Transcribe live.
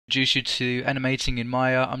introduce you to animating in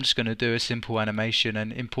Maya. I'm just going to do a simple animation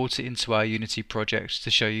and import it into our Unity project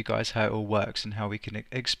to show you guys how it all works and how we can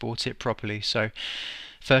export it properly. So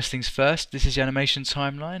first things first, this is the animation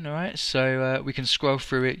timeline, alright? So we can scroll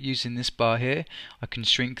through it using this bar here. I can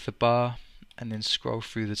shrink the bar and then scroll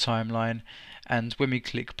through the timeline, and when we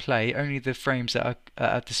click play, only the frames that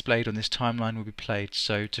are displayed on this timeline will be played,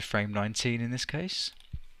 so to frame 19 in this case.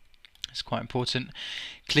 It's quite important.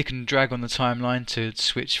 Click and drag on the timeline to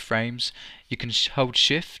switch frames. You can hold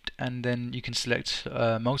shift and then you can select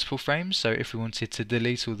multiple frames, so if we wanted to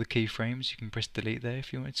delete all the keyframes you can press delete there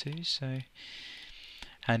if you wanted to, so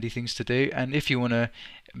handy things to do. And if you want to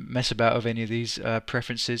mess about with any of these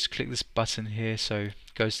preferences, click this button here, so it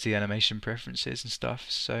goes to the animation preferences and stuff,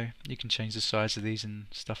 so you can change the size of these and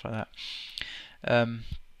stuff like that.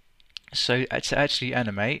 So to actually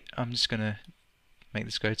animate, I'm just going to make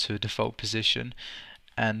this go to a default position,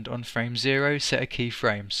 and on frame 0 set a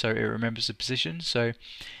keyframe so it remembers the position. So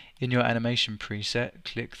in your animation preset,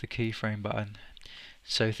 click the keyframe button,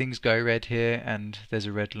 so things go red here and there's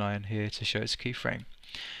a red line here to show it's a keyframe.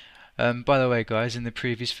 By the way guys, in the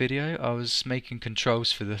previous video I was making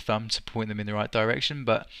controls for the thumb to point them in the right direction,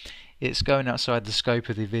 but it's going outside the scope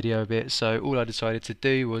of the video a bit, so all I decided to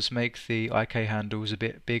do was make the IK handles a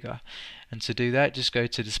bit bigger, and to do that just go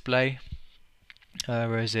to display,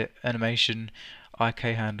 where is it, animation, IK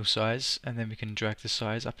handle size, and then we can drag the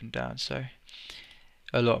size up and down, so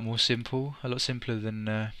a lot simpler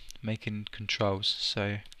than making controls,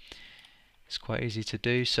 so it's quite easy to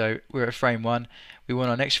do. So we're at frame 1, we want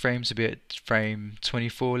our next frame to be at frame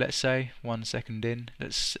 24, let's say, 1 second in.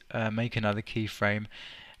 Let's make another keyframe,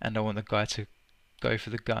 and I want the guy to go for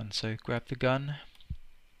the gun, so grab the gun,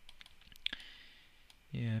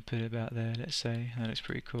 yeah, put it about there, let's say, that looks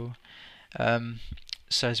pretty cool.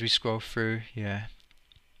 So as we scroll through, yeah,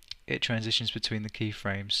 it transitions between the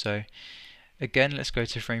keyframes. So again, let's go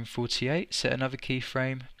to frame 48, set another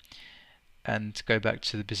keyframe, and go back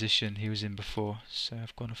to the position he was in before. So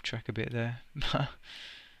I've gone off track a bit there.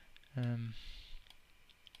 That'll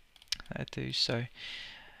do. So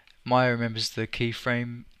Maya remembers the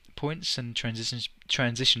keyframe points and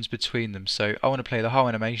transitions between them. So I want to play the whole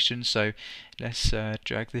animation, so let's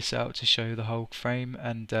drag this out to show the whole frame,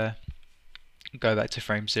 and go back to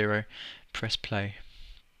frame 0, press play,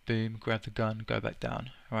 boom, grab the gun, go back down.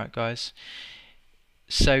 Alright guys,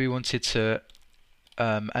 so we wanted to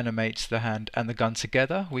animate the hand and the gun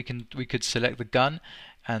together. We could select the gun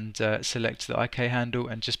and select the IK handle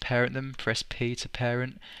and just parent them, press P to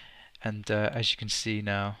parent, and as you can see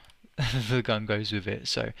now the gun goes with it.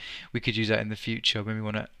 So we could use that in the future when we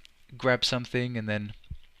want to grab something, and then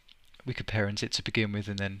we could parent it to begin with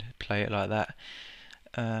and then play it like that.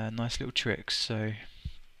 Nice little tricks. So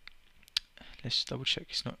let's double check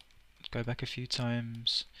it's not, go back a few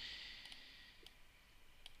times.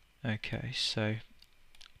 Okay, so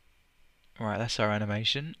right, that's our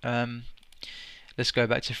animation. Let's go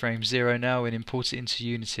back to frame 0 now and import it into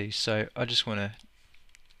Unity. So I just want to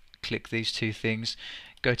click these two things,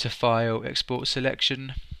 go to File, Export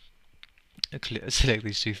Selection, select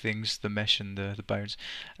these two things, the mesh and the bones.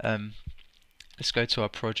 Let's go to our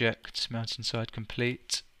project, Mountainside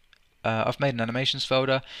Complete. I've made an animations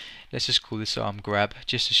folder. Let's just call this arm grab,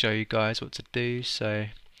 just to show you guys what to do. So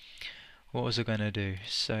what was I going to do?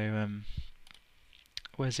 So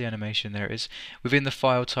where's the animation? There it is. Within the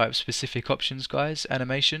file type specific options, guys,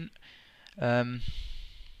 animation,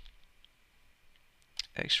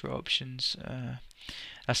 extra options,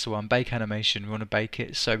 that's the one, bake animation. We want to bake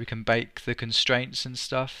it so we can bake the constraints and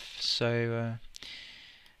stuff, so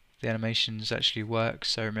the animations actually work,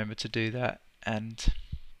 so remember to do that, and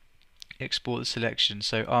export the selection.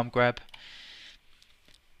 So arm grab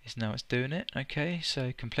is now it's doing it. Okay,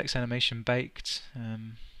 so complex animation baked,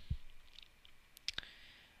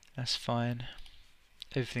 that's fine,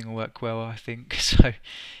 everything will work well I think. So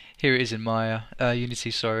here it is in Maya,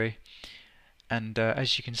 Unity, sorry, and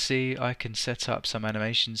as you can see I can set up some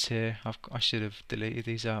animations here. I should have deleted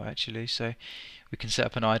these out actually. So we can set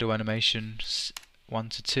up an idle animation 1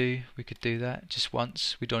 to 2, we could do that just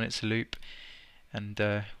once, we don't want it to loop, and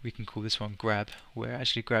we can call this one grab, where it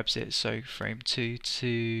actually grabs it, so frame 2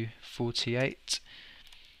 to 48.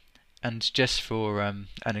 And just for an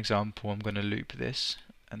example, I'm going to loop this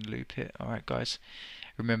and loop it. Alright guys,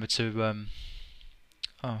 remember to oh,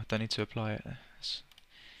 I don't need to apply it, it's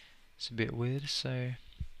a bit weird, so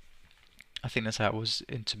I think that's how it was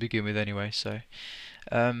to begin with anyway. So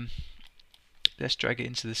let's drag it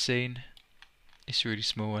into the scene. It's really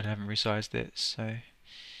small, I haven't resized it, so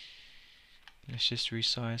let's just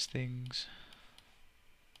resize things,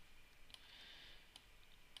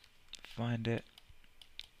 find it,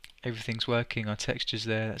 everything's working, our texture's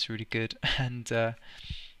there, that's really good. And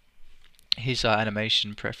here's our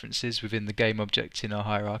animation preferences within the game object in our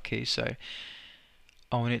hierarchy. So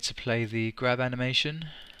I want it to play the grab animation.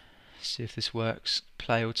 See if this works.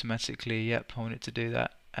 Play automatically, yep, I want it to do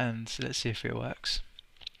that. And let's see if it works.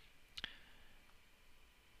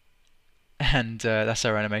 And that's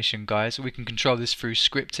our animation, guys. We can control this through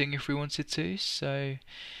scripting if we wanted to, so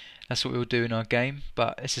that's what we'll do in our game,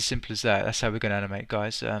 but it's as simple as that. That's how we're going to animate,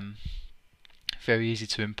 guys. Very easy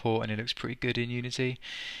to import, and it looks pretty good in Unity.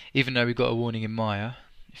 Even though we got a warning in Maya,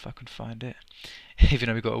 if I can find it, even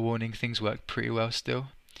though we got a warning, things work pretty well still.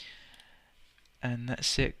 And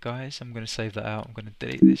that's it, guys. I'm going to save that out. I'm going to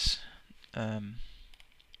delete this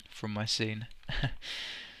from my scene.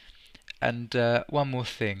 And one more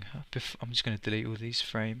thing, I'm just going to delete all these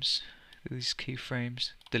frames, these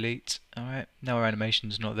keyframes, delete. Alright, now our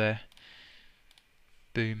animation's not there.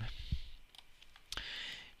 Boom.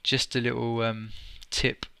 Just a little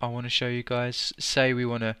tip I want to show you guys. Say we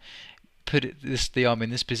want to put the arm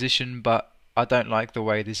in this position, but I don't like the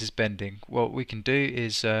way this is bending. What we can do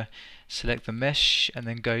is select the mesh and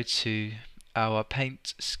then go to our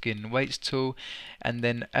paint skin weights tool, and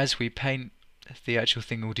then as we paint, the actual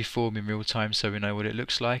thing will deform in real time, so we know what it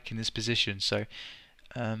looks like in this position. So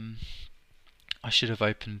I should have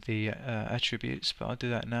opened the attributes, but I'll do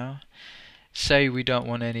that now. Say we don't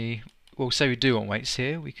want any, well, say we do want weights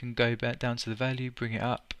here, we can go back down to the value, bring it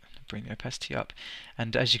up, bring the opacity up,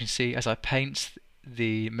 and as you can see, as I paint,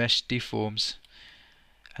 the mesh deforms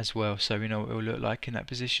as well, so we know what it will look like in that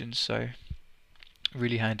position. So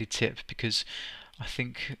really handy tip, because I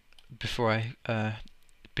think before I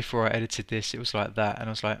edited this, it was like that, and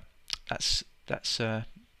I was like, that's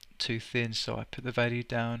too thin. So I put the value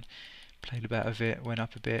down, played about with it, went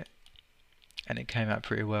up a bit, and it came out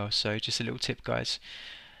pretty well. So just a little tip, guys.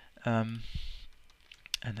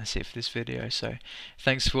 And that's it for this video. So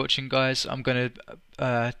thanks for watching, guys. I'm going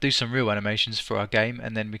to do some real animations for our game,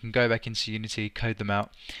 and then we can go back into Unity, code them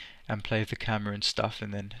out, and play with the camera and stuff,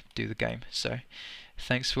 and then do the game. So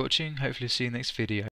thanks for watching. Hopefully see you in the next video.